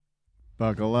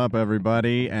Buckle up,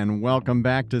 everybody, and welcome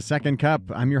back to Second Cup.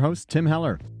 I'm your host, Tim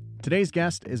Heller. Today's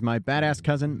guest is my badass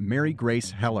cousin, Mary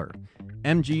Grace Heller.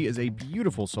 MG is a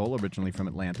beautiful soul originally from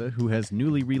Atlanta who has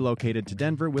newly relocated to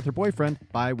Denver with her boyfriend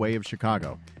by way of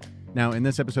Chicago. Now, in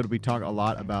this episode, we talk a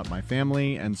lot about my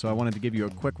family, and so I wanted to give you a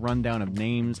quick rundown of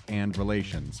names and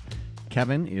relations.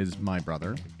 Kevin is my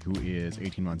brother, who is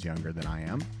 18 months younger than I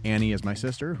am. Annie is my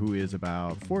sister, who is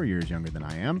about 4 years younger than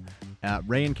I am.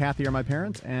 Ray and Kathy are my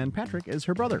parents, and Patrick is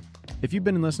her brother. If you've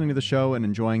been listening to the show and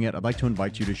enjoying it, I'd like to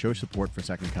invite you to show support for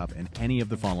Second Cup in any of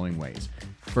the following ways.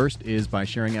 First is by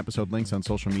sharing episode links on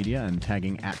social media and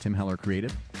tagging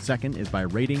 @TimHellerCreative. Second is by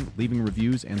rating, leaving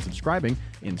reviews, and subscribing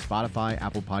in Spotify,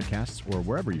 Apple Podcasts, or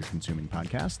wherever you're consuming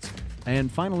podcasts.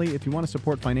 And finally, if you want to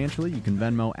support financially, you can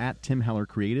Venmo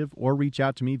 @TimHellerCreative or reach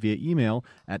out to me via email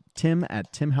at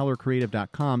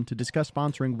tim@timhellercreative.com to discuss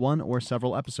sponsoring one or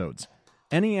several episodes.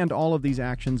 Any and all of these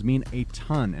actions mean a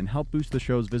ton and help boost the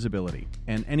show's visibility.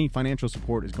 And any financial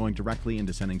support is going directly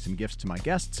into sending some gifts to my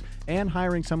guests and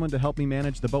hiring someone to help me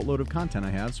manage the boatload of content I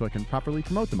have so I can properly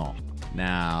promote them all.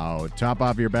 Now, top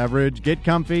off your beverage, get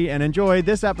comfy, and enjoy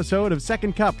this episode of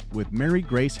Second Cup with Mary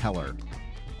Grace Heller.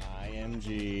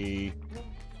 IMG.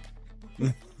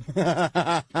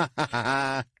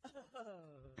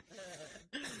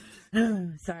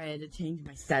 Sorry, I had to change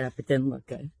my setup. It didn't look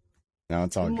good. No,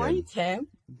 it's all good. Good morning, Tim.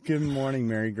 Good morning,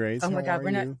 Mary Grace. Oh my God,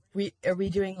 Are we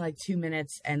doing like 2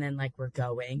 minutes and then like we're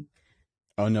going?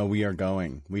 Oh no, we are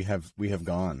going. We have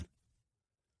gone.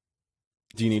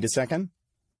 Do you need a second?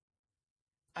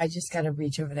 I just gotta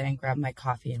reach over there and grab my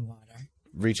coffee and water.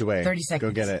 Reach away. 30 seconds.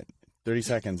 Go get it. 30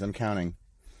 seconds. I'm counting.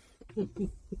 I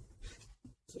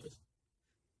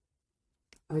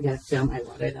gotta fill my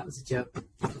water. That was a joke.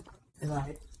 I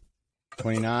lied.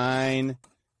 29,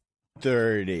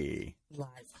 30. Live.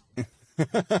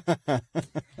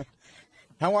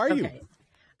 How are you? Okay.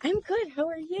 I'm good. How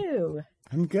are you?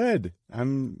 I'm good.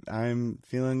 I'm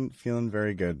feeling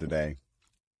very good today.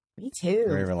 Me too.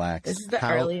 Very relaxed. This is the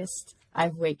earliest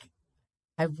I've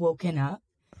woken up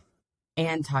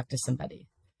and talked to somebody.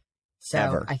 So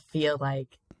Ever. I feel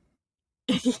like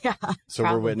yeah. So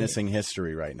probably. we're witnessing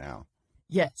history right now.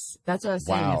 Yes, that's what I was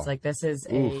saying. Wow. It's like this is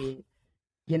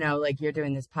like you're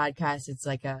doing this podcast. It's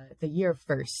like the year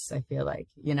first. I feel like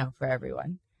for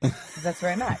everyone. That's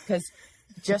where I'm at. Because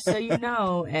just so you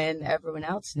know, and everyone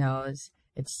else knows,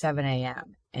 it's 7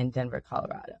 a.m. in Denver,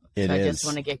 Colorado. It so is. I just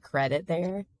want to get credit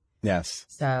there. Yes.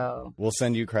 So We'll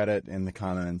send you credit in the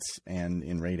comments and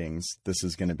in ratings. This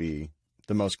is going to be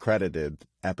the most credited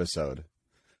episode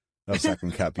of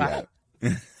Second Cup yet.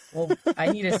 well,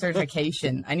 I need a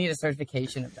certification. I need a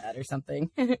certification of that or something.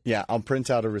 Yeah, I'll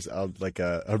print out a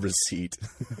receipt.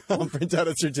 I'll print out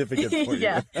a certificate for you.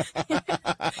 Yeah.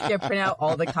 Yeah, print out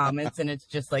all the comments and it's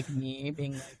just like me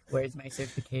being like, where's my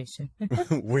certification?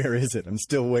 Where is it? I'm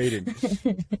still waiting.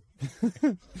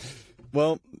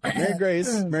 Well,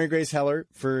 Mary Grace Heller,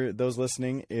 for those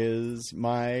listening, is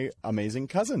my amazing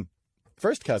cousin.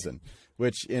 First cousin,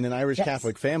 which in an Irish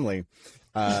Catholic family,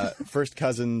 first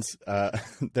cousins,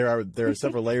 there are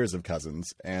several layers of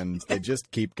cousins, and they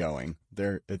just keep going.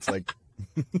 It's like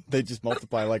they just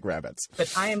multiply like rabbits.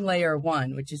 But I am layer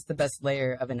 1, which is the best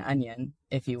layer of an onion,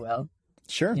 if you will.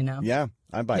 Sure. Yeah,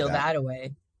 I buy Peel that. that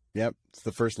away. Yep, it's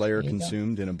the first layer There you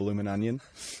consumed in a bloomin' onion.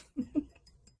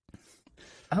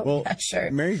 Oh, Well, yeah,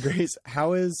 sure. Mary Grace,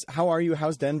 how are you?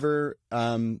 How's Denver?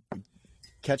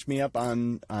 Catch me up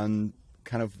on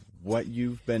kind of what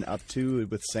you've been up to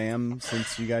with Sam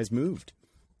since you guys moved.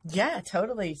 Yeah,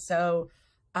 totally. So,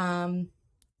 honestly,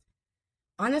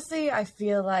 I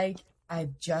feel like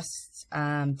I've just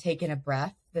taken a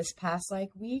breath this past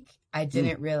week. I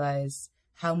didn't realize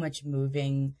how much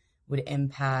moving would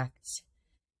impact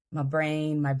my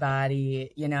brain, my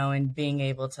body, and being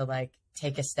able to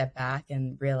take a step back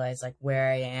and realize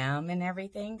where I am and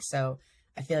everything. So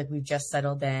I feel like we've just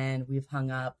settled in. We've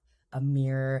hung up a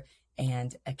mirror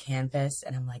and a canvas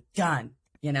and I'm done,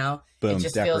 Boom, it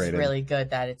just decorated. feels really good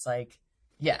that it's it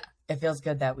feels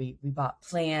good that we bought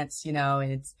plants,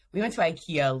 and we went to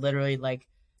IKEA literally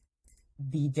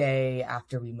the day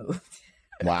after we moved.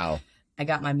 Wow. I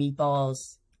got my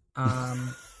meatballs. I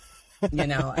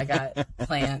got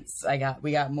plants.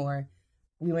 We got more.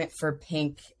 We went for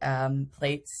pink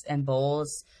plates and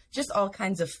bowls, just all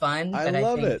kinds of fun. I but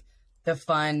love I think it. The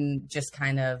fun just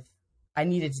I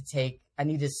needed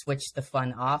to switch the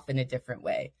fun off in a different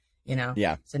way,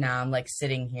 Yeah. So now I'm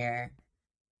sitting here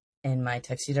in my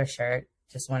tuxedo shirt.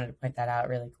 Just wanted to point that out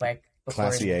really quick.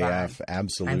 Classy AF,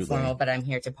 absolutely. I'm formal, but I'm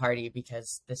here to party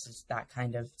because this is that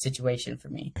kind of situation for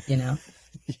me, Yeah.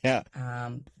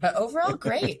 But overall,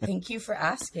 great. Thank you for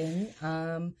asking.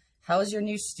 how's your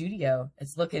new studio?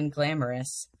 It's looking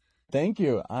glamorous. Thank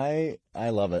you. I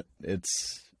love it.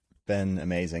 It's been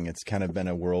amazing. It's kind of been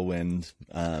a whirlwind.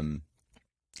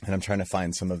 And I'm trying to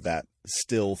find some of that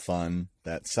still fun,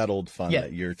 that settled fun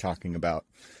that you're talking about.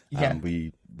 Yeah.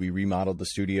 We remodeled the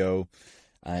studio,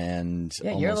 and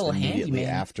you're a little immediately handyman.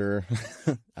 after,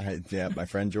 my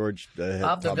friend George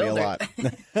Bob the taught me a Builder. lot.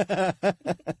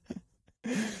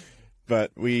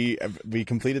 But we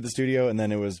completed the studio, and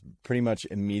then it was pretty much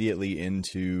immediately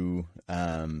into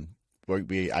I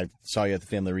saw you at the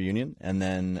family reunion, and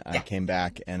then I came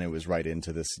back, and it was right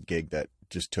into this gig that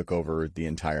just took over the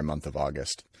entire month of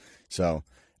August. So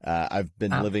I've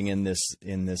been living in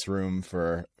this room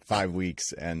for 5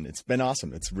 weeks, and it's been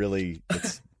awesome. It's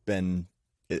been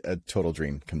a total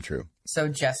dream come true. So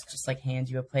Jess just like hands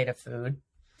you a plate of food.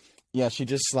 Yeah, she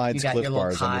just slides You got Cliff your little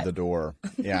Bars cot. under the door.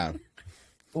 Yeah.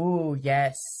 Ooh,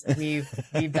 yes. We've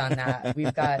done that.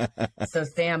 We've got, so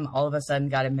Sam all of a sudden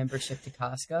got a membership to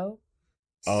Costco.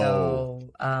 So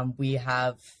we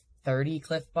have 30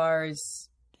 Cliff Bars,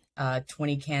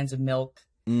 20 cans of milk,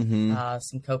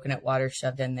 some coconut water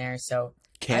shoved in there. So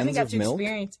Cans of milk?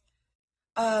 Experience.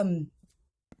 Yeah,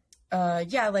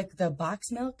 like the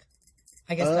box milk.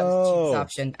 I guess that was the cheapest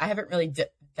option. I haven't really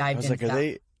dived into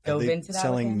that. Are they into that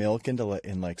selling again? milk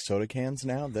in like soda cans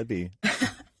now? That'd be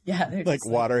Yeah, they're like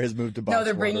just water has moved to box. No,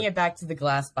 they're bringing water. it back to the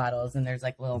glass bottles, and there's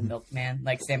like little milkman.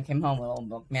 Like Sam came home with a little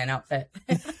milkman outfit.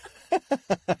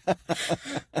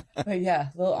 But yeah,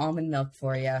 little almond milk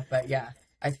for you. But yeah,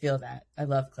 I feel that. I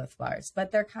love Cliff Bars,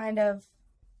 but they're kind of,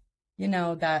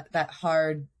 that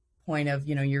hard point of,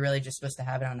 you're really just supposed to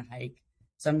have it on a hike.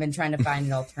 So I've been trying to find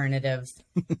an alternative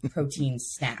protein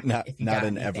snack. not if you got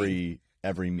in anything.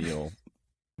 every meal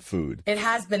food. It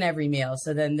has been every meal.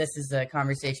 So then this is a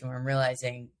conversation where I'm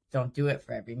realizing don't do it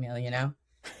for every meal,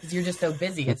 because you're just so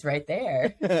busy. It's right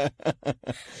there.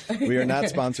 We are not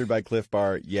sponsored by Cliff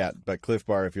Bar yet, but Cliff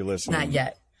Bar, if you're listening, Not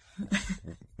yet.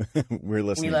 we're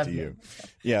listening love to you. you.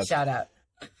 Yes. Shout out.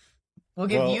 We'll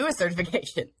give Well- you a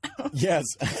certification. Yes.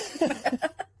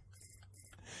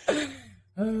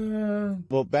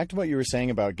 Well, back to what you were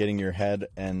saying about getting your head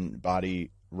and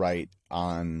body right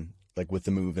on, like, with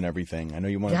the move and everything. I know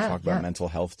you want to talk about mental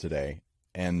health today,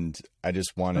 and I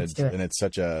just wanted, Let's do it. and it's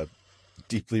such a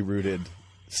deeply rooted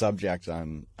subject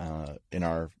in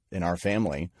our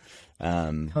family.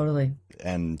 Totally.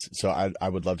 And so I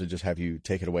would love to just have you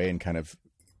take it away and kind of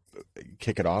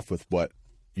kick it off with what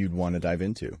you'd want to dive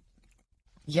into.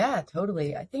 Yeah,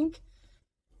 totally. I think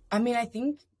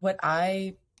what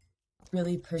I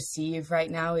really perceive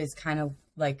right now is kind of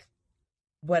like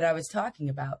what I was talking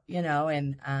about,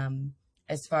 and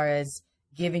as far as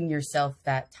giving yourself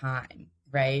that time,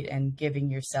 right? And giving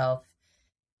yourself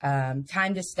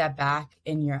time to step back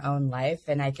in your own life.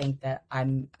 And I think that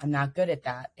I'm not good at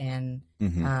that. And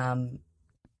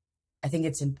I think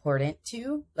it's important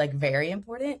to, like, very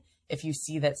important, if you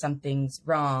see that something's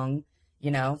wrong,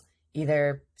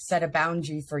 either set a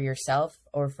boundary for yourself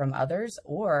or from others,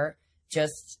 or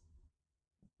just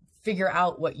figure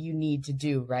out what you need to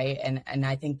do, right? And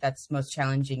I think that's most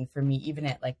challenging for me, even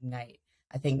at like night.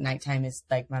 I think nighttime is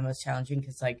like my most challenging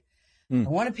because like I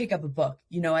want to pick up a book.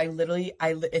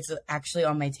 It's actually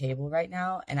on my table right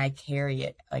now, and I carry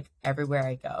it like everywhere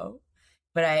I go,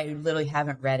 but I literally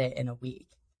haven't read it in a week.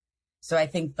 So I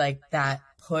think like that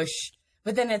push,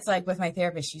 but then it's like with my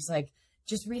therapist, she's like,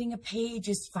 just reading a page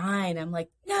is fine. I'm like,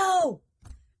 no,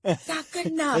 it's not good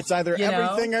enough. It's either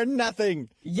everything or nothing.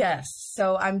 Yes.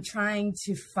 So I'm trying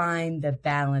to find the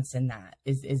balance in that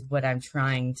is what I'm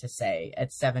trying to say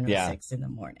at 7:06 in the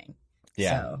morning.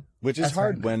 Yeah. So which is that's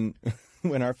where hard I'm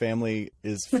when our family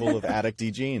is full of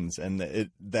addicty genes, and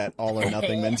that all or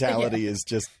nothing mentality is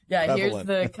just prevalent. Here's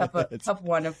the cup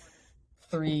one of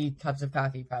 3 cups of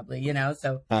coffee probably,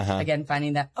 So again,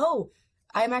 finding that,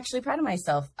 I'm actually proud of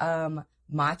myself.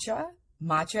 Matcha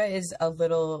is a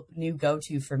little new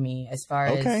go-to for me as far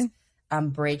as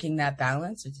breaking that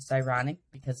balance, which is ironic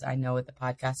because I know what the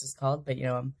podcast is called, but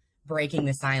I'm breaking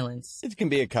the silence. It can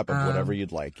be a cup of whatever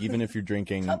you'd like, even if you're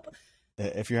drinking.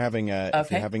 If you're having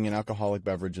if you're having an alcoholic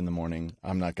beverage in the morning,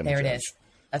 I'm not going to judge. There it is.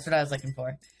 That's what I was looking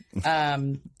for.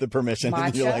 The permission.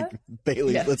 Matcha? You're like,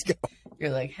 Bailey, let's go.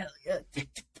 You're like, hell yeah.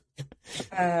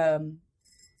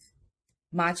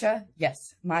 Matcha,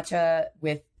 yes. Matcha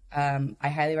with, I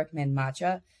highly recommend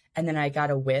matcha. And then I got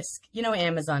a whisk.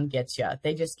 Amazon gets you.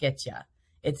 They just get you.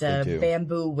 It's a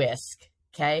bamboo whisk,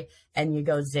 okay? And you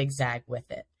go zigzag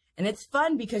with it. And it's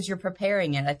fun because you're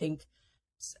preparing it.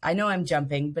 I know I'm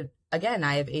jumping, but again,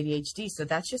 I have ADHD, so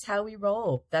that's just how we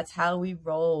roll. That's how we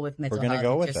roll with mental health. We're going to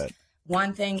go with just it.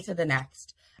 One thing to the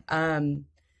next.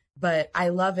 But I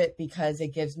love it because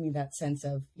it gives me that sense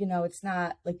of, it's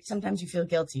not like sometimes you feel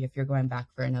guilty if you're going back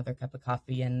for another cup of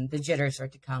coffee and the jitters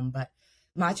start to come. But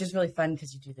matcha is really fun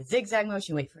because you do the zigzag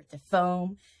motion, wait for it to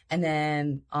foam, and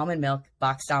then almond milk,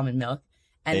 boxed almond milk.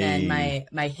 And then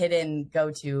my hidden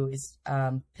go-to is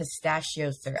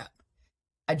pistachio syrup.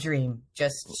 A dream,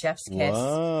 just chef's kiss.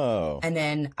 Whoa. And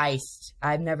then iced.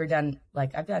 I've done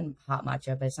hot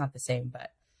matcha, but it's not the same,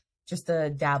 but just a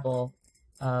dabble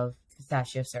of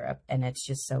pistachio syrup, and it's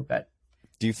just so good.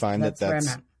 Do you find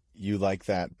that's you like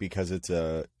that because it's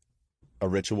a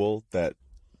ritual that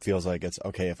feels like it's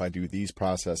okay if I do these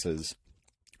processes,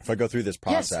 if I go through this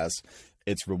process,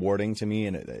 it's rewarding to me,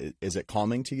 and is it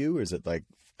calming to you? Or is it like,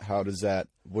 how does that,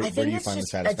 where do you find the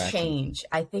satisfaction? A change.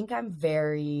 I think I'm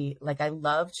very, I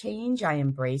love change. I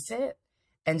embrace it.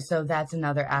 And so that's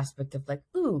another aspect of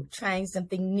trying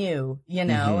something new,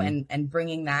 and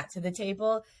bringing that to the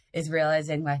table is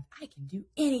realizing I can do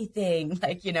anything,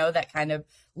 that kind of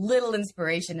little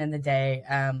inspiration in the day.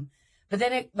 But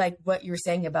then what you were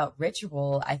saying about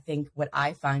ritual, I think what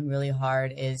I find really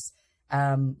hard is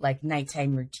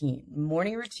nighttime routine,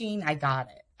 morning routine. I got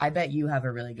it. I bet you have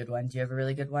a really good one. Do you have a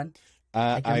really good one?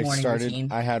 Routine?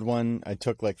 I had one. I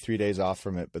took 3 days off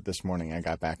from it, but this morning I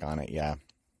got back on it. Yeah.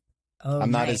 Oh,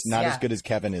 I'm not as good as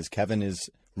Kevin is. Kevin is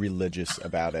religious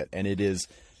about it, and it is.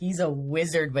 He's a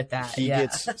wizard with that. He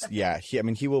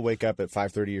will wake up at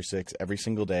 5:30 or 6 every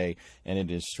single day, and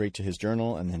it is straight to his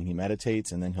journal, and then he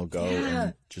meditates, and then he'll go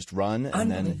and just run,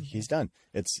 and then he's done.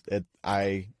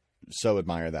 I so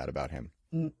admire that about him.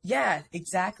 Yeah,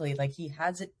 exactly. He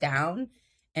has it down,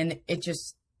 and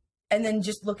and then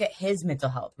just look at his mental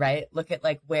health, right? Look at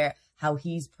how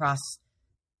he's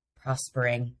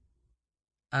prospering.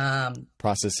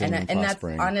 Processing and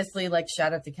prospering. That's honestly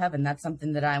shout out to Kevin. That's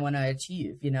something that I want to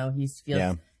achieve. To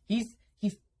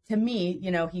me,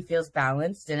 he feels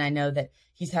balanced, and I know that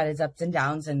he's had his ups and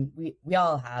downs, and we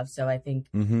all have. So I think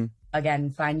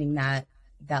again, finding that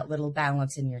little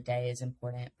balance in your day is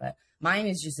important. But mine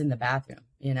is just in the bathroom.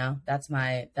 That's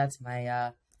my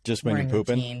just when you're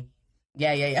pooping. Routine.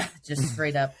 Yeah. Just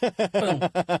straight up, boom,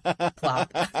 plop.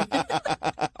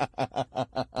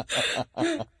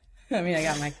 I mean, I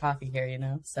got my coffee here,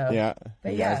 so. Yeah.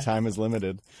 But time is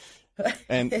limited.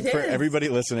 And for everybody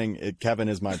listening, Kevin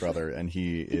is my brother, and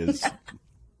he is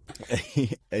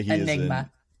he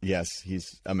Enigma. Yes,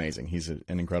 he's amazing. He's an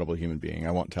incredible human being.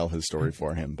 I won't tell his story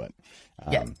for him, but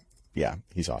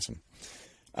he's awesome.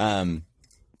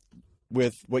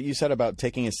 With what you said about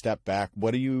taking a step back,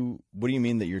 what do you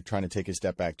mean that you're trying to take a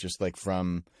step back? Just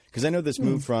from, because I know this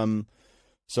move from,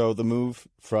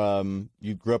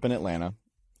 you grew up in Atlanta.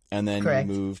 And then Correct.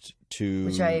 You moved to...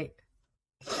 Which I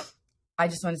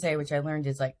just want to say, which I learned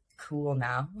is cool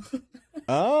now.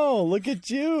 Oh, look at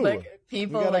you.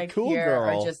 People cool here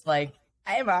girl. are just I'm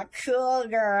a cool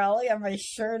girl. Look at my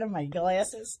shirt and my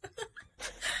glasses.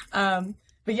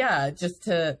 But yeah,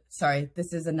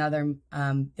 this is another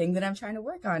thing that I'm trying to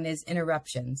work on is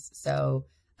interruptions. So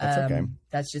that's okay.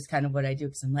 That's just kind of what I do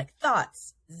because I'm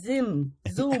thoughts, zoom.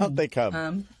 Out they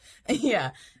come.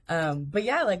 Yeah. But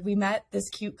yeah, we met this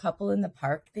cute couple in the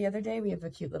park the other day. We have a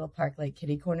cute little park,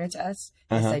 kitty corner to us.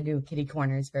 Yes, I do. Kitty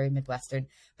corner is very Midwestern,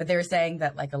 but they were saying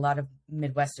that a lot of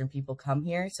Midwestern people come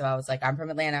here. So I was I'm from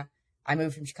Atlanta. I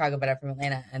moved from Chicago, but I'm from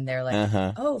Atlanta. And they're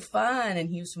oh, fun. And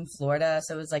he was from Florida.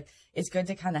 So it was it's good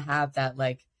to kind of have that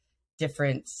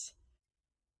different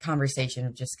conversation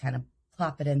of just kind of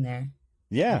plop it in there.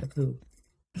 Yeah. Like a poo.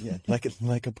 Yeah. Like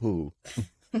a poo.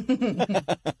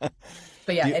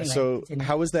 But yeah, anyway. So continue.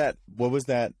 how was that? What was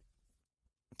that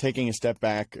taking a step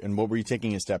back, and what were you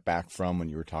taking a step back from when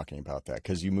you were talking about that?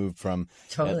 Because you moved from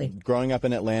growing up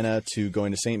in Atlanta to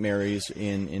going to St. Mary's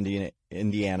in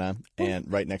Indiana,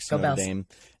 and right next to Notre Dame,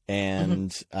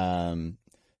 and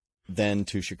then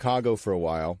to Chicago for a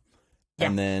while,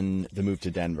 and then the move to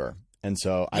Denver. And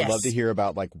so I'd love to hear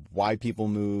about why people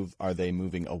move. Are they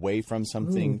moving away from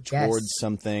something towards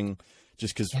something?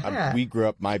 Just because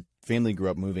my family grew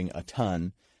up moving a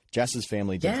ton. Jess's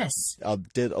family did a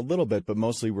little bit, but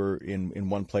mostly we're in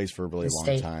one place for a really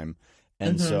long time.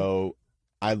 And so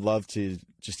I'd love to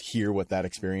just hear what that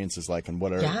experience is like, and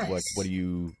what are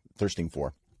you thirsting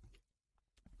for?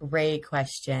 Great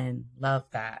question. Love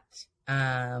that.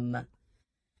 I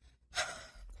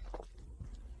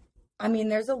mean,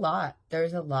 there's a lot. I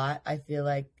feel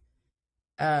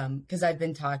because I've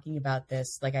been talking about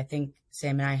this. I think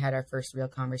Sam and I had our first real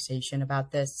conversation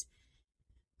about this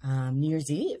New Year's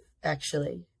Eve,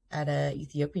 actually, at a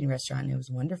Ethiopian restaurant. It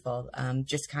was wonderful.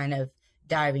 Just kind of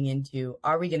diving into,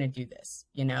 are we going to do this?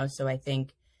 So I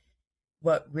think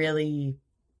that's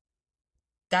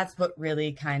what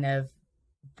really kind of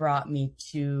brought me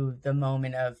to the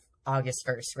moment of August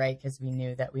 1st, right? Because we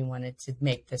knew that we wanted to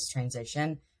make this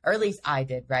transition, or at least I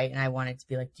did, right? And I wanted to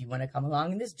be like, do you want to come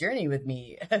along in this journey with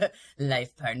me,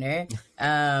 life partner?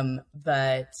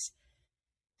 But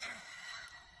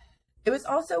it was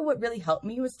also what really helped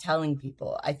me was telling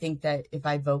people. I think that if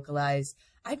I vocalize,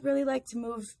 I'd really like to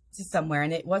move to somewhere.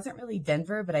 And it wasn't really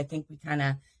Denver, but I think we kind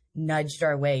of nudged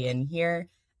our way in here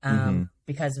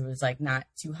because it was like not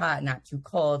too hot, not too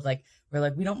cold. Like we're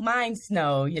like, we don't mind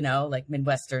snow, you know, like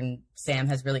Midwestern Sam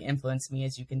has really influenced me,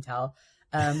 as you can tell.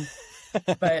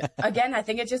 But again, I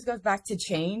think it just goes back to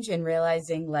change and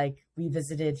realizing like we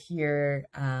visited here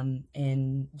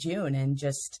in June and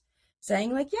just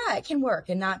saying like, yeah, it can work,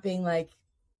 and not being like,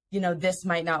 you know, this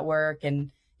might not work,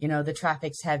 and, you know, the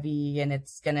traffic's heavy and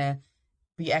it's going to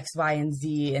be X, Y, and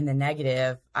Z in the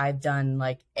negative. I've done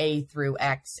like A through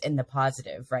X in the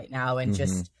positive right now. And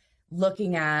just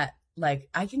looking at like,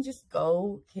 I can just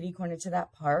go kitty corner to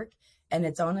that park and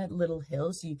it's on a little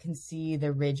hill, so you can see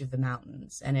the ridge of the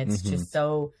mountains. And it's just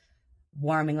so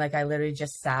warming. Like I literally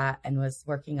just sat and was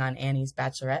working on Annie's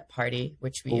bachelorette party,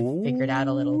 which we figured out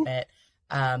a little bit.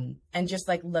 And just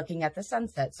like looking at the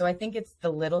sunset. So I think it's the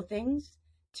little things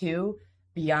too,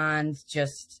 beyond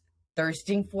just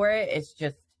thirsting for it. It's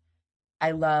just,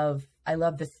 I love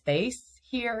the space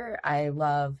here. I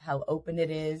love how open it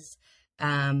is.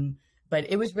 But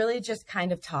it was really just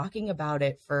kind of talking about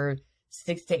it for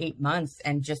 6 to 8 months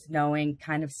and just knowing,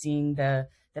 kind of seeing the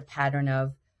pattern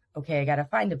of, okay, I got to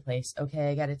find a place.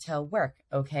 Okay, I got to tell work.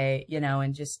 Okay, you know,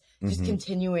 and just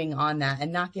continuing on that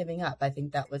and not giving up. I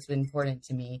think that was important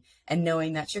to me. And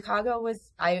knowing that Chicago was,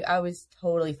 I was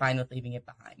totally fine with leaving it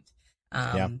behind.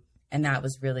 And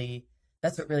that's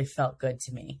what really felt good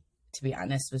to me, to be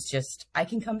honest, was just, I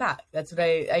can come back. That's what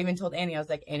I even told Annie. I was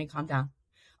like, Annie, calm down.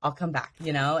 I'll come back,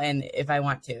 you know, and if I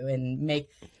want to, and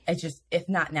it's just, if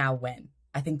not now, when?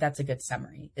 I think that's a good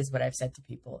summary, is what I've said to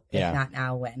people. If not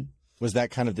now, when? Was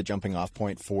that kind of the jumping off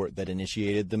point that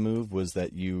initiated the move? Was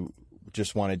that you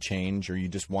just wanted change, or you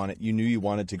knew you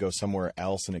wanted to go somewhere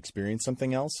else and experience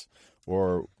something else?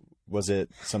 Or was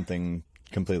it something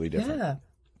completely different? Yeah,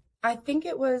 I think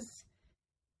it was,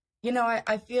 you know,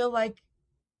 I feel like,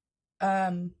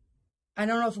 I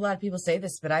don't know if a lot of people say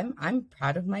this, but I'm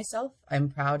proud of myself. I'm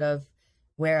proud of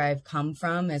where I've come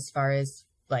from as far as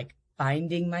like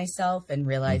finding myself and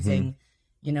realizing,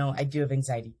 you know, I do have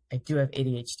anxiety. I do have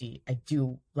ADHD. I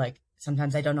do, like,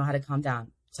 sometimes I don't know how to calm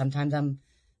down. Sometimes I'm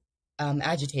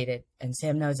agitated, and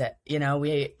Sam knows it. You know,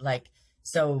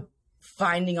 so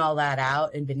finding all that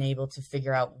out and being able to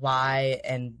figure out why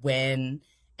and when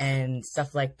and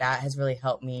stuff like that has really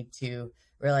helped me to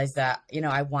realize that, you know,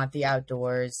 I want the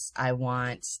outdoors. I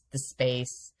want the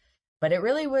space. But it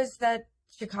really was that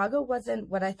Chicago wasn't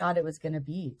what I thought it was going to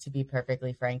be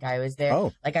perfectly frank. I was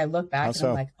there. Like, I look back and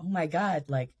I'm like, oh my God,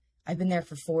 like, I've been there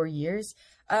for 4 years.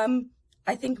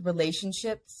 I think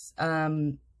relationships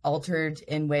altered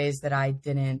in ways that I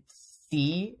didn't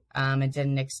see and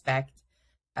didn't expect,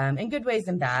 in good ways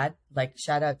and bad. Like,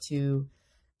 shout out to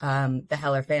the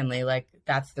Heller family. Like,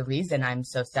 that's the reason I'm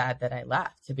so sad that I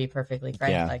left, to be perfectly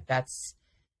frank. Like, that's,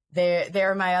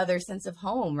 they're my other sense of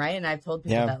home, right? And I've told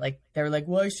people that, like, they were like,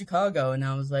 why Chicago? And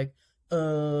I was like,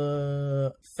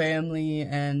 family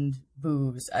and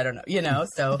booze. I don't know, you know?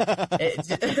 So,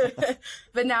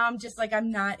 but now I'm just like,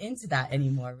 I'm not into that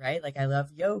anymore, right? Like, I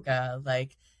love yoga.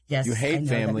 Like, yes, you hate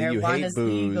family, you hate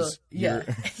booze. Yeah.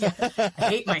 I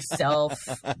hate myself.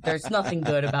 There's nothing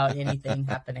good about anything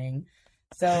happening.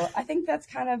 So I think that's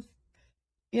kind of,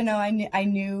 you know, I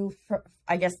knew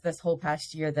I guess this whole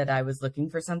past year that I was looking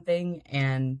for something,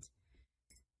 and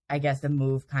I guess the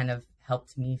move kind of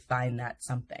helped me find that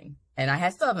something. And I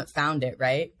still haven't found it,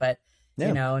 right? But,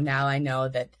 you know, now I know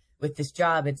that with this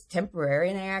job, it's temporary.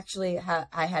 And I actually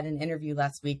I had an interview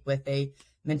last week with a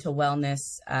mental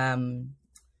wellness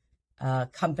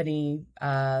company.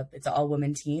 It's an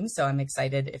all-woman team. So I'm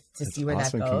excited to see where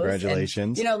that goes.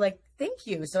 Congratulations. And, you know, like, thank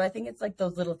you. So I think it's like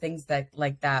those little things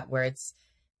like that, where it's,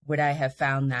 would I have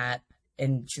found that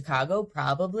in Chicago?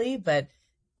 Probably. But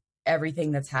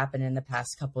everything that's happened in the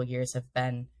past couple of years have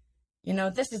been, you know,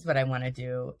 this is what I want to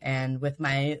do. And with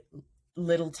my the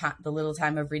little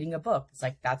time of reading a book, it's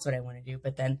like, that's what I want to do.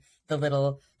 But then the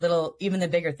little, even the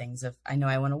bigger things of, I know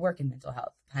I want to work in mental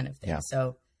health kind of thing. Yeah.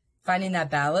 So finding that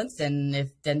balance, and if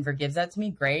Denver gives that to me,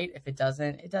 great. If it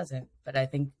doesn't, it doesn't. But I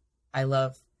think I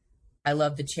love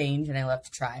the change, and I love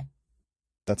to try.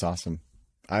 That's awesome.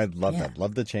 I love that.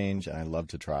 Love the change, and I love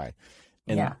to try.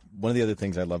 And one of the other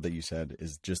things I love that you said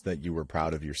is just that you were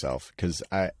proud of yourself. Because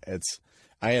I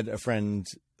had a friend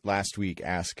last week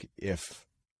ask if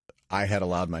I had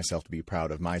allowed myself to be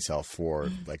proud of myself for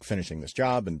like finishing this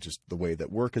job and just the way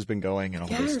that work has been going and all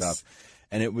this stuff.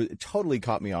 And it totally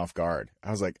caught me off guard.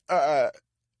 I was like,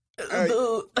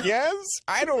 yes,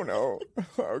 I don't know.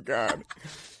 Oh God.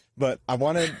 But I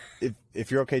wanted,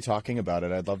 if you're okay talking about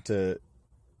it, I'd love to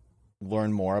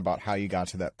learn more about how you got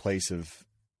to that place of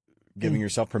giving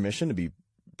yourself permission to be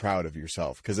proud of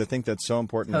yourself. Cause I think that's so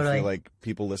important. Totally. I feel like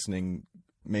people listening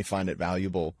may find it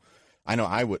valuable. I know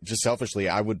I would, just selfishly,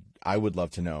 I would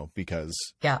love to know, because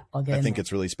Yeah, I'll get I in think there.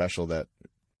 it's really special that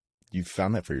you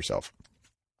found that for yourself.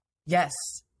 Yes,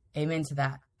 amen to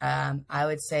that. I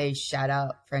would say shout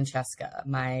out Francesca,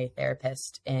 my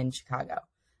therapist in Chicago.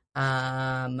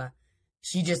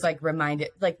 She just like reminded,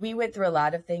 like we went through a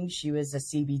lot of things. She was a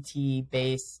CBT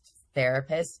based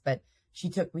therapist, but she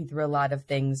took me through a lot of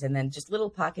things, and then just little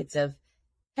pockets of,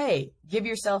 hey, give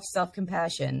yourself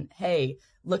self-compassion. Hey,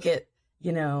 look at,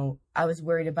 I was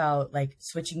worried about like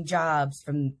switching jobs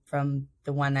from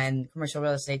the one in commercial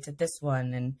real estate to this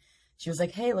one. And she was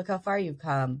like, hey, look how far you've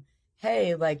come.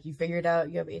 Hey, like you figured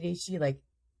out you have ADHD. Like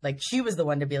she was the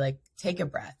one to be like, take a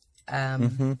breath.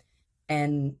 And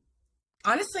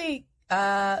honestly,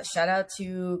 shout out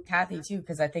to Kathy too,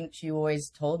 because I think she always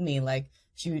told me, like,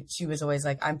 she was always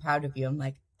like, I'm proud of you. I'm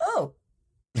like, oh,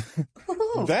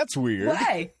 That's weird.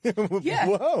 why? Yeah.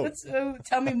 Whoa.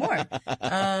 Tell me more.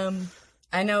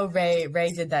 I know Ray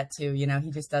did that too. He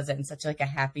just does it in such like a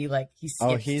happy, like he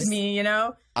skips to me,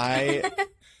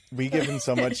 We give him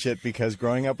so much shit because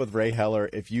growing up with Ray Heller,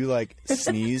 if you like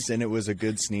sneezed and it was a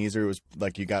good sneeze, or it was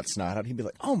like you got snot out, he'd be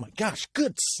like, "Oh my gosh,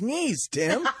 good sneeze,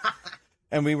 Tim."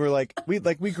 And we were like, we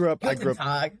grew up.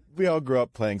 We all grew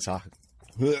up playing soccer.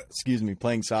 Excuse me,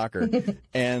 playing soccer,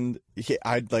 and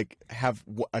I'd like have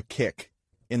a kick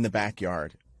in the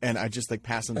backyard, and I just like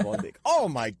pass him the ball and be like, "Oh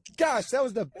my gosh, that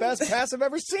was the best pass I've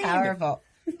ever seen." Powerful.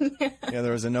 Yeah,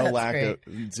 there was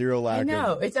zero lack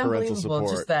No, of it's parental unbelievable.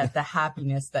 support. Just that the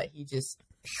happiness that he just.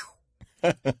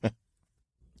 But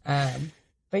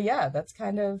yeah, that's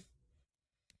kind of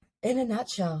in a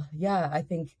nutshell. Yeah,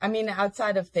 I mean,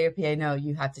 outside of therapy, I know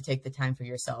you have to take the time for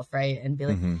yourself, right? And be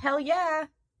like, hell yeah,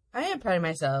 I am proud of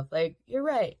myself. Like, you're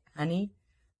right, honey.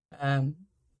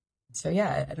 So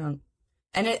yeah,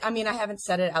 I haven't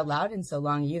said it out loud in so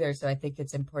long either. So I think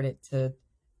it's important to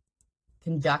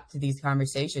conduct these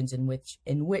conversations in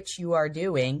which you are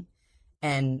doing,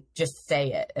 and just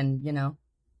say it. And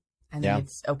I think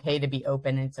it's okay to be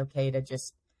open, and it's okay to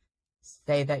just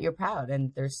say that you're proud.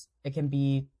 And it can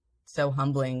be so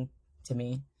humbling to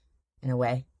me in a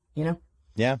way, Yeah.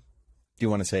 Do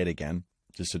you want to say it again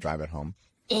just to drive it home?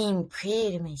 I'm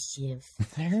proud of myself.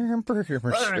 I'm proud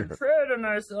of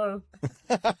myself.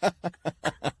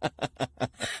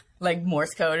 Like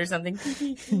Morse code or something.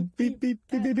 Beep, beep, beep,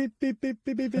 beep, beep, beep, beep,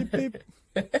 beep, beep, beep.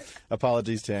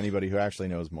 Apologies to anybody who actually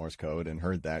knows Morse code and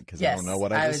heard that, because I don't know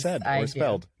what I just said or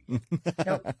spelled.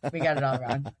 Nope, we got it all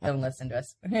wrong. Don't listen to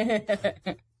us.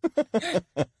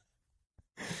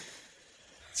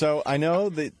 So I know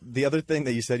that the other thing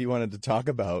that you said you wanted to talk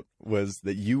about was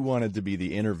that you wanted to be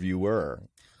the interviewer.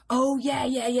 Oh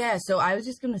yeah. So I was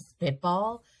just gonna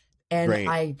spitball, and Great.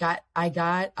 I got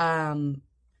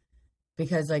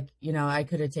because I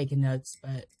could have taken notes,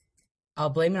 but I'll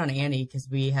blame it on Annie, because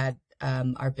we had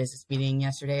our business meeting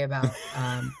yesterday about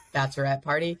bachelorette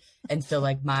party, and so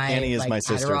Annie is my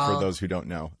sister. Adderall, for those who don't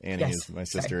know, Annie is my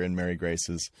sister, and Mary Grace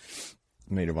is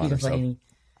maid of honor. beautiful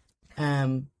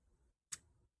Annie.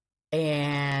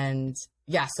 And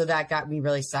yeah, so that got me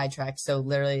really sidetracked. So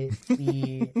literally,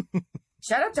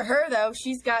 shout out to her though.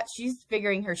 She's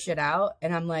figuring her shit out,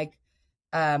 and I'm like,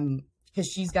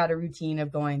 because she's got a routine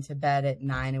of going to bed at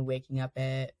 9 and waking up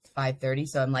at 5:30.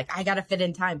 So I'm like, I gotta fit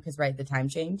in time, because the time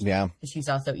change. Yeah, because she's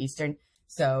also Eastern.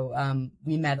 So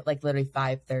we met at literally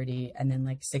 5:30, and then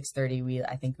 6:30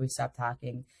 I think we stopped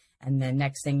talking, and then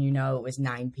next thing you know, it was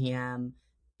 9 p.m.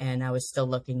 and I was still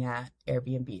looking at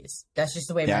Airbnbs. That's just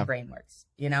the way my brain works.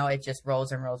 It just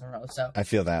rolls and rolls and rolls. So I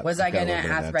feel that. Was I going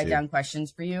to write down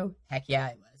questions for you? Heck yeah,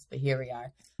 I was. But here we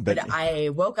are. But I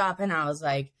woke up and I was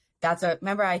like,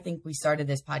 remember, I think we started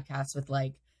this podcast with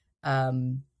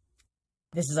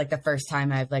this is the first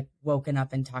time I've woken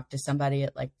up and talked to somebody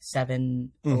at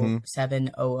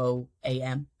 7:00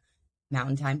 a.m.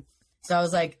 Mountain Time. So I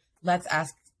was like, let's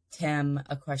ask Tim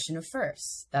a question of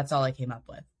first. That's all I came up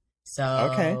with.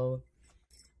 So,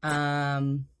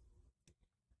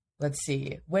 let's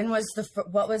see. What was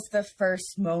the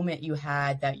first moment you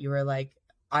had that you were like,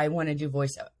 I want to do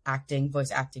voice acting.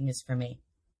 Voice acting is for me.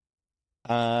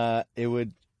 It was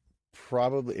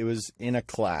in a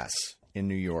class in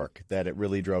New York that it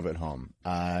really drove it home.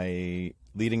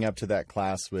 Leading up to that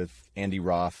class with Andy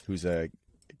Roth, who's a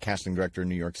casting director in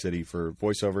New York City for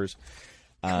voiceovers.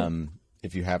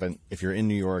 If you're in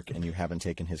New York and you haven't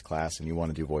taken his class and you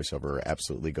want to do voiceover,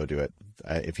 absolutely go do it.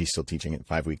 If he's still teaching it,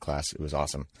 5-week class, it was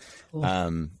awesome. Cool.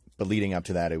 But leading up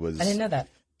to that, it was I didn't know that.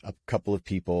 a couple of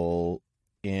people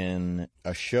in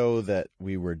a show that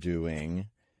we were doing.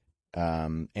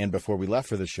 And before we left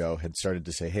for the show, had started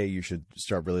to say, hey, you should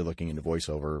start really looking into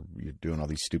voiceover. You're doing all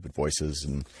these stupid voices.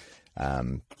 And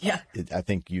I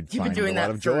think you'd You've find been doing a lot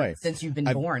that of joy. since you've been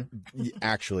born.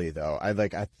 Actually, though,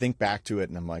 I think back to it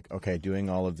and I'm like, okay, doing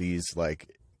all of these,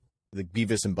 like the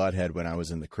Beavis and Butthead when I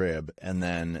was in the crib, and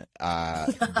then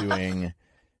doing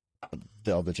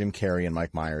all the Jim Carrey and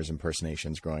Mike Myers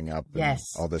impersonations growing up. And Yes.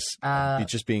 all this,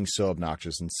 just being so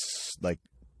obnoxious and like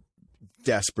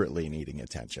desperately needing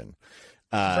attention.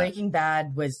 Breaking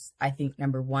Bad was, I think,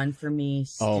 number 1 for me.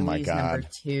 Oh my Stewie's God. Number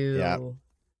 2.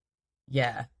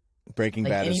 Yeah. Breaking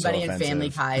Like Bad is so anybody in offensive.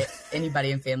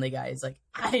 Family Guy is like,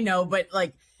 I know, but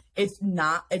like it's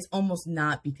almost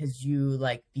not because you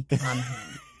like become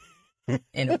him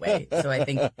in a way. So I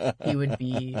think he would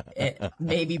be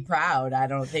maybe proud. I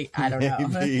don't know.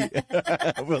 Maybe.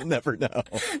 We'll never know.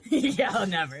 Yeah, I'll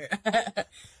never.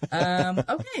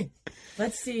 Okay.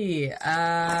 Let's see.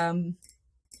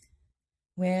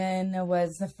 When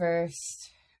was the first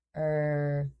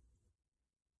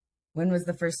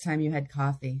time you had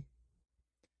coffee?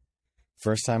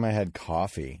 First time I had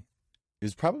coffee, it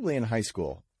was probably in high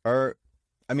school.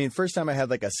 First time I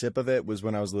had like a sip of it was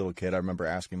when I was a little kid. I remember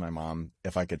asking my mom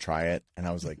if I could try it. And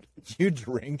I was like, you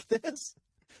drink this?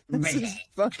 This is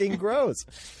fucking gross.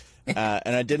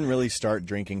 And I didn't really start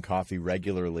drinking coffee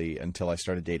regularly until I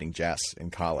started dating Jess in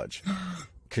college.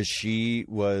 Because she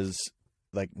was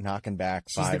like knocking back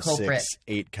She's 5, 6,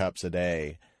 8 cups a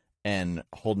day and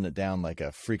holding it down like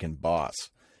a freaking boss.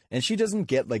 And she doesn't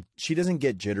get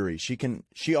jittery.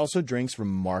 She also drinks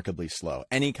remarkably slow.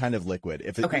 Any kind of liquid,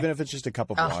 even if it's just a cup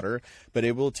of water, but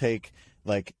it'll take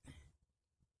her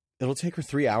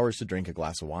 3 hours to drink a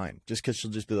glass of wine just because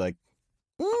she'll just be like,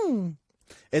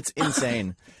 it's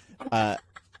insane. But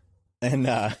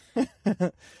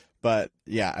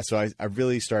yeah, so I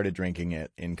really started drinking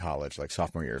it in college, like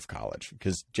sophomore year of college,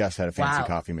 because Jess had a fancy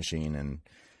coffee machine and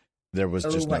there was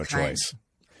just no choice.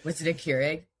 Was it a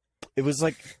Keurig? It was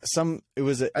like a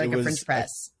French press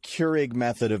Keurig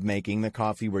method of making the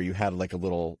coffee where you had like a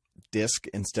little disc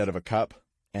instead of a cup,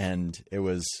 and it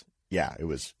was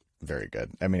very good.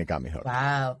 I mean, it got me hooked.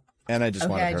 Wow. And I just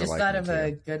wanted her I to just like thought me of too.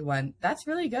 a good one. That's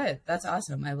really good. That's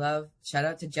awesome. Shout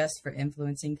out to Jess for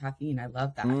influencing caffeine. I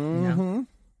love that. Mm-hmm. You know,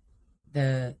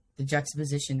 the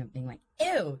juxtaposition of being like,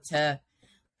 ew, to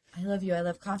I love you. I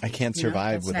love coffee. I can't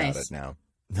survive without nice. it now.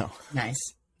 No. Nice.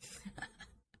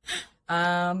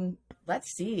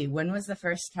 Let's see. When was the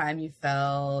first time you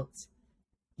felt?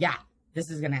 Yeah, this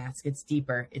is gonna ask. It's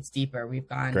deeper. We've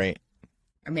gone Great.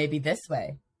 or maybe this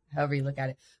way. However you look at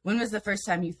it. When was the first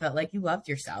time you felt like you loved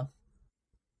yourself?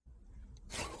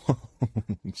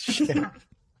 Shit.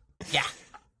 Yeah.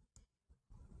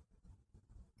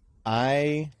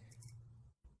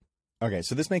 Okay,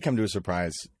 so this may come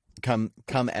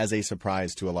as a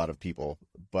surprise to a lot of people,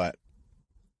 but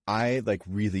I like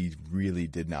really, really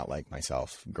did not like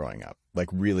myself growing up, like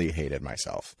really hated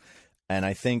myself. And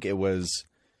I think it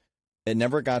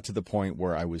never got to the point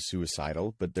where I was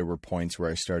suicidal, but there were points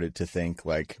where I started to think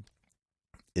like,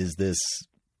 is this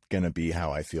going to be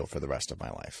how I feel for the rest of my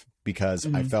life? Because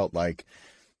I felt like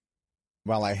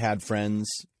while I had friends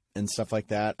and stuff like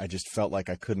that, I just felt like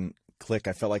I couldn't click.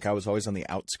 I felt like I was always on the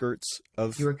outskirts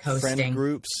of friend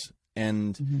groups.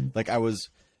 And like I was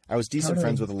decent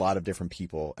friends with a lot of different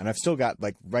people. And I've still got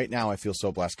like right now I feel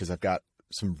so blessed because I've got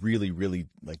some really, really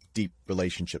like deep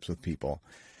relationships with people.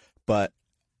 But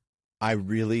I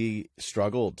really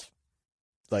struggled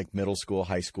like middle school,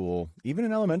 high school, even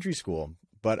in elementary school.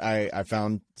 But I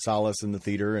found solace in the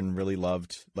theater and really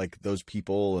loved like those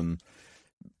people and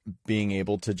being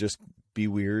able to just be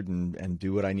weird and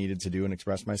do what I needed to do and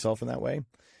express myself in that way.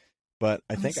 But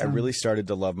I think I really started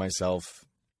to love myself.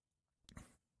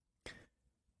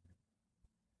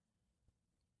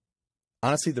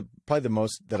 Honestly, the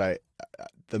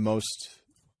most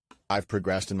I've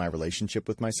progressed in my relationship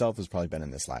with myself has probably been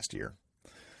in this last year.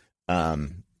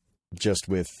 Just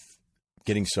with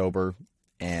getting sober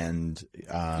and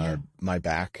my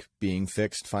back being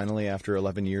fixed finally after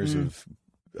 11 years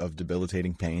of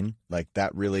debilitating pain. Like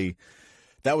that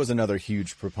was another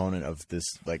huge proponent of this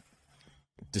like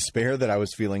despair that I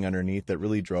was feeling underneath that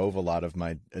really drove a lot of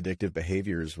my addictive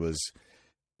behaviors was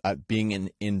being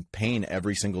in pain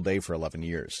every single day for 11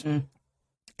 years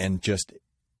and just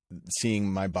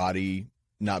seeing my body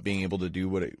not being able to do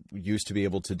what it used to be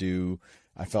able to do,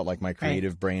 I felt like my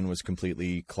creative brain was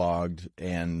completely clogged,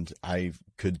 and I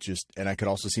could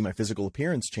also see my physical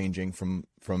appearance changing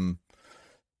from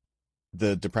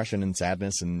the depression and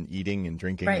sadness and eating and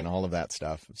drinking and all of that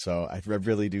stuff. So I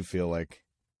really do feel like,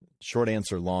 short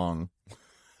answer long,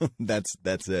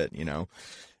 that's it, you know.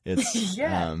 It's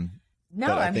no,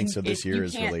 but I think so this year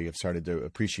is really, I've started to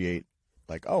appreciate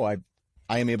like, oh, I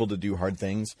am able to do hard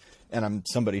things, and I'm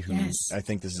somebody who I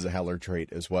think this is a Heller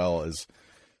trait as well, as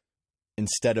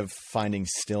instead of finding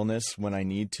stillness when I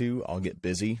need to, I'll get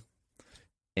busy.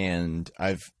 And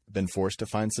I've been forced to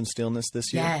find some stillness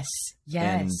this year. Yes.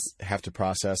 And have to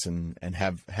process and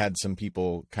have had some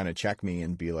people kind of check me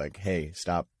and be like, hey,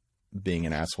 stop being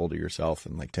an asshole to yourself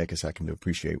and like take a second to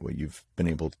appreciate what you've been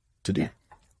able to do. Yeah.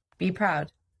 Be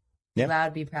proud. Be Yeah.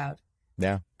 loud, be proud.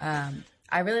 Yeah.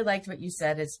 I really liked what you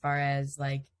said as far as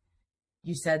like,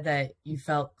 you said that you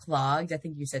felt clogged. I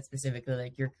think you said specifically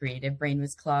like your creative brain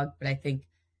was clogged, but I think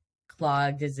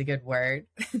clogged is a good word.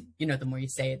 You know, the more you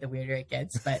say it, the weirder it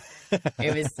gets. But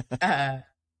it was,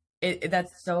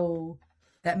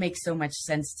 that makes so much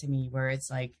sense to me, where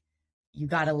it's like, you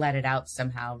got to let it out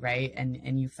somehow. Right.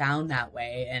 And you found that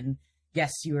way. And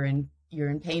yes, you're in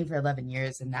pain for 11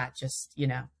 years. And that just,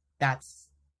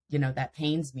 that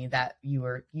pains me that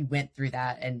you went through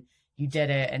that and you did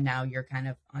it. And now you're kind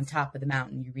of on top of the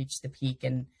mountain, you reached the peak,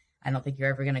 and I don't think you're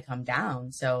ever going to come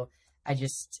down. So I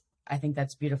think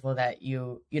that's beautiful that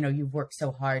you've worked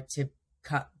so hard to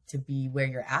be where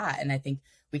you're at. And I think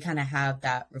we kind of have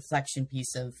that reflection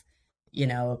piece of,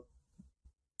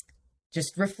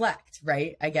 just reflect,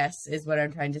 right? I guess is what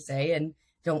I'm trying to say. And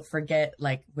don't forget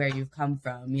like where you've come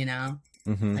from,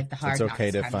 Mm-hmm. like the hard It's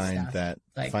okay to find that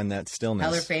stillness.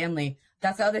 Heller family.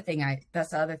 That's the other thing.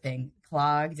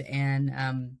 Clogged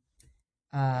and,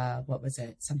 what was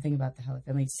it? Something about the Heller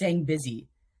family, staying busy.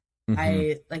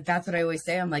 Mm-hmm. That's what I always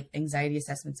say. I'm like, anxiety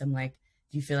assessments. I'm like,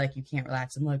 do you feel like you can't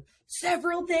relax? I'm like,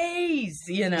 several days,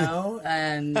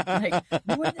 and like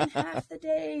more than half the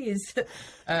days. So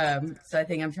I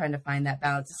think I'm trying to find that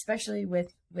balance, especially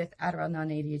with Adderall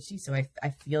non-ADHD. So I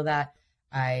feel that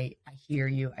I hear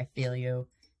you, I feel you,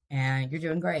 and you're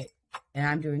doing great, and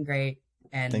I'm doing great.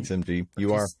 And thanks, MG.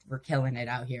 We're killing it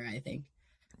out here, I think.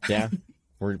 Yeah,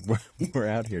 we're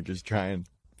out here just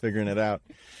figuring it out.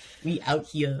 We out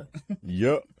here.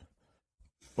 Yep.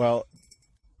 Well,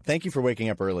 thank you for waking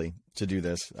up early to do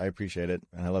this. I appreciate it,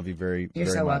 and I love you very, You're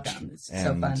very so much. welcome. It's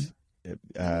so fun.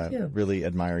 Really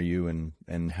admire you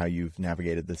and how you've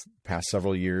navigated this past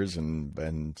several years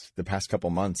and the past couple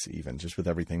months, even just with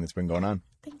everything that's been going on.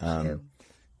 Thank you.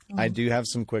 I do have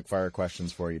some quick fire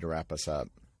questions for you to wrap us up.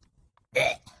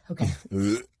 Okay.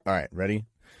 All right, ready?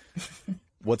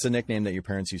 What's a nickname that your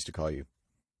parents used to call you?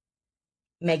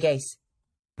 Megace.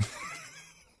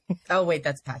 Oh wait,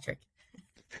 that's Patrick.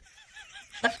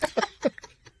 Can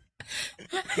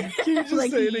you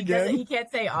just say it again? He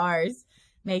can't say ours.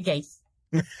 Megace.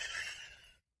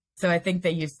 So I think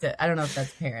they used to. I don't know if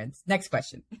that's parents. Next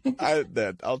question.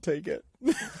 I'll take it.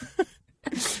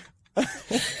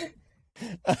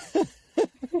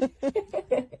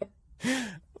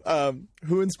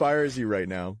 Who inspires you right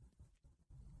now?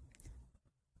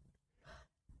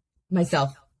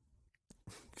 Myself.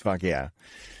 Fuck yeah.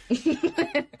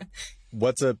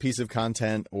 What's a piece of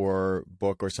content or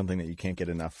book or something that you can't get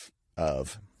enough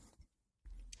of?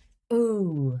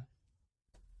 Ooh.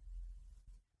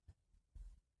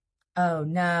 Oh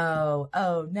no.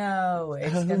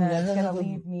 It's gonna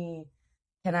leave me.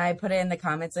 Can I put it in the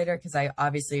comments later? Because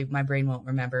my brain won't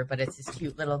remember, but it's this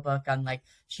cute little book on like,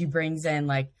 she brings in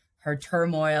like her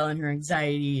turmoil and her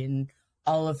anxiety and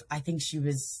all of, I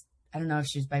don't know if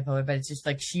she was bipolar, but it's just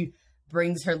like, she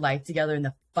brings her life together in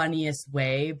the funniest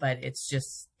way, but it's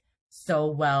just so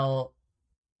well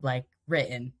like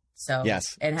written. So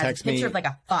yes, it has a picture of like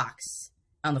a fox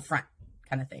on the front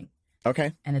kind of thing.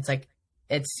 Okay. And it's like,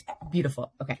 it's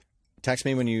beautiful. Okay. Text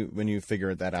me when you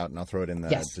figure that out, and I'll throw it in the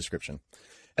description.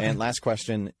 Okay. And last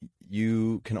question,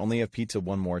 you can only have pizza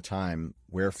one more time.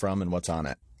 Where from and what's on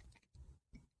it?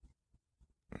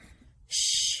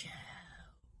 Shoot.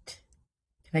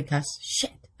 Can I cuss?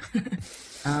 Shit.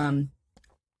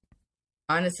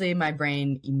 Honestly, my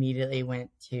brain immediately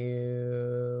went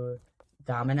to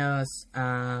Domino's.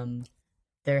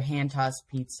 Their hand-tossed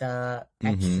pizza,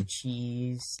 extra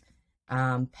cheese,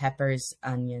 peppers,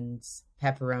 onions,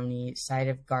 pepperoni, side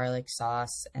of garlic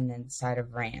sauce, and then side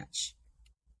of ranch.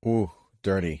 Ooh,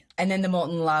 dirty. And then the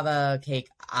molten lava cake,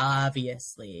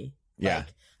 obviously. Yeah.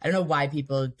 Like, I don't know why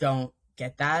people don't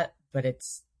get that, but it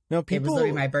was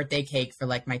literally my birthday cake for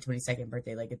like my 22nd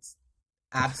birthday. Like, it's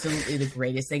absolutely the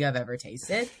greatest thing I've ever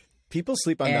tasted. People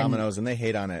sleep on Domino's and they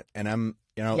hate on it. And I'm,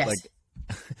 like,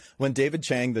 When David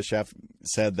Chang, the chef,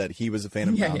 said that he was a fan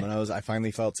of Yeah, Domino's, I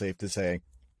finally felt safe to say,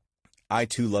 I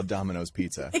too love Domino's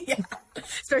pizza. Yeah,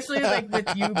 especially like with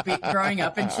you growing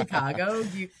up in Chicago,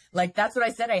 you like that's what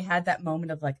I said. I had that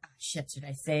moment of like, oh, shit, should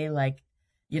I say like,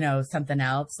 something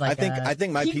else? Like I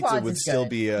think my pizza would still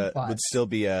be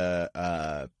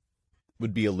a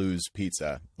Lou's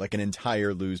pizza, like an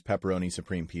entire Lou's pepperoni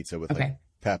supreme pizza with like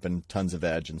pep and tons of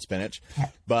veg and spinach.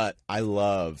 But I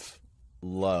love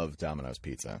Domino's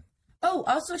pizza. Oh,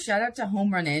 also shout out to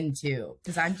Home Run Inn too,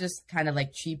 because I'm just kind of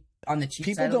like cheap on the cheap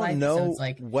People side don't of life. know So it's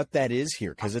like, what that is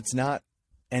here because it's not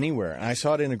anywhere. And I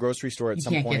saw it in a grocery store at You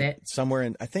some can't point get it. somewhere.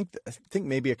 And I think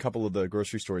maybe a couple of the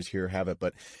grocery stores here have it.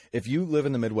 But if you live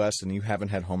in the Midwest and you haven't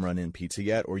had Home Run Inn pizza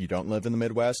yet, or you don't live in the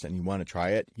Midwest and you want to try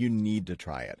it, you need to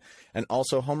try it. And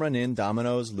also Home Run Inn,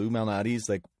 Domino's, Lou Malnati's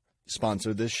like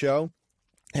sponsored this show.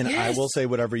 And Yes. I will say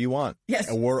whatever you want. yes,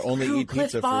 And we're only screw eat Cliff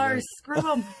pizza bars, screw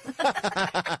them.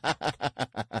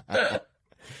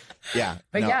 Yeah.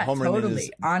 But yeah, Home Run Inn totally,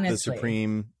 is honestly. the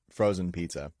supreme frozen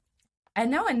pizza. I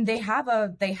know, and they have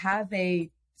a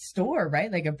store,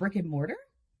 right? Like a brick and mortar.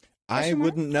 I Question mark?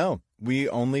 wouldn't know. We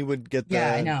only would get the.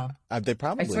 Yeah, I know. They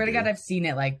probably. I swear to do. God, I've seen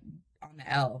it like on the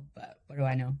L, but what do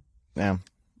I know? Yeah.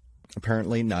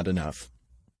 Apparently not enough.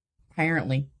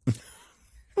 Apparently.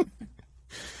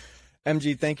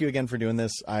 MG, thank you again for doing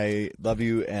this. I love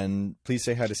you, and please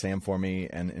say hi to Sam for me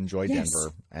and enjoy Yes.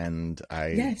 Denver. And I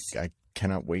Yes.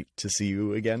 cannot wait to see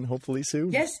you again, hopefully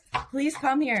soon. Yes, please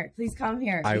come here. Please come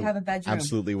here. We have a bedroom.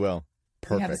 Absolutely will.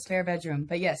 We have a Perfect. spare bedroom.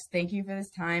 But yes, thank you for this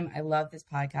time. I love this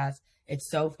podcast. It's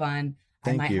so fun. I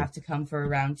Thank might you. have to come for a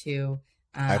round 2.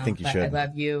 I think you but should. I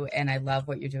love you, and I love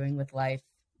what you're doing with life.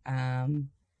 And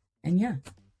yeah,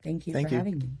 thank you Thank for you.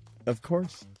 having me. Of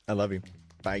course. I love you.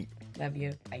 Bye. Love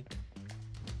you. Bye.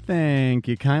 Thank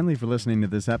you kindly for listening to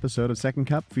this episode of Second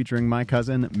Cup featuring my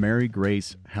cousin, Mary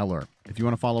Grace Heller. If you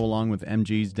want to follow along with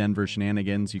MG's Denver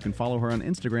shenanigans, you can follow her on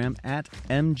Instagram at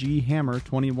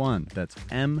MGHammer21. That's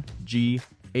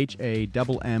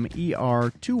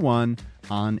MGHAMMER21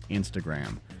 on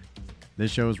Instagram. This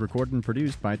show is recorded and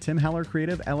produced by Tim Heller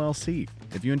Creative, LLC.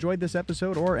 If you enjoyed this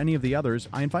episode or any of the others,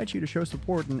 I invite you to show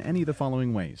support in any of the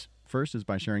following ways. First is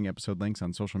by sharing episode links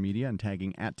on social media and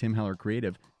tagging at Tim Heller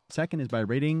Creative. Second is by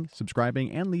rating,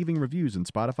 subscribing, and leaving reviews in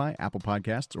Spotify, Apple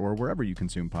Podcasts, or wherever you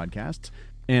consume podcasts.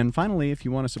 And finally, if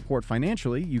you want to support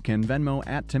financially, you can Venmo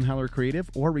at Tim Heller Creative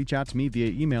or reach out to me via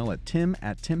email at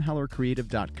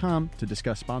tim@timhellercreative.com to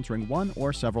discuss sponsoring one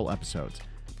or several episodes.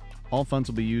 All funds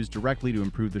will be used directly to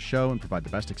improve the show and provide the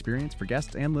best experience for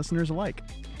guests and listeners alike.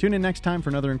 Tune in next time for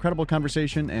another incredible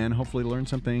conversation and hopefully learn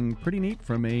something pretty neat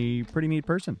from a pretty neat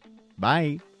person.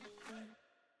 Bye!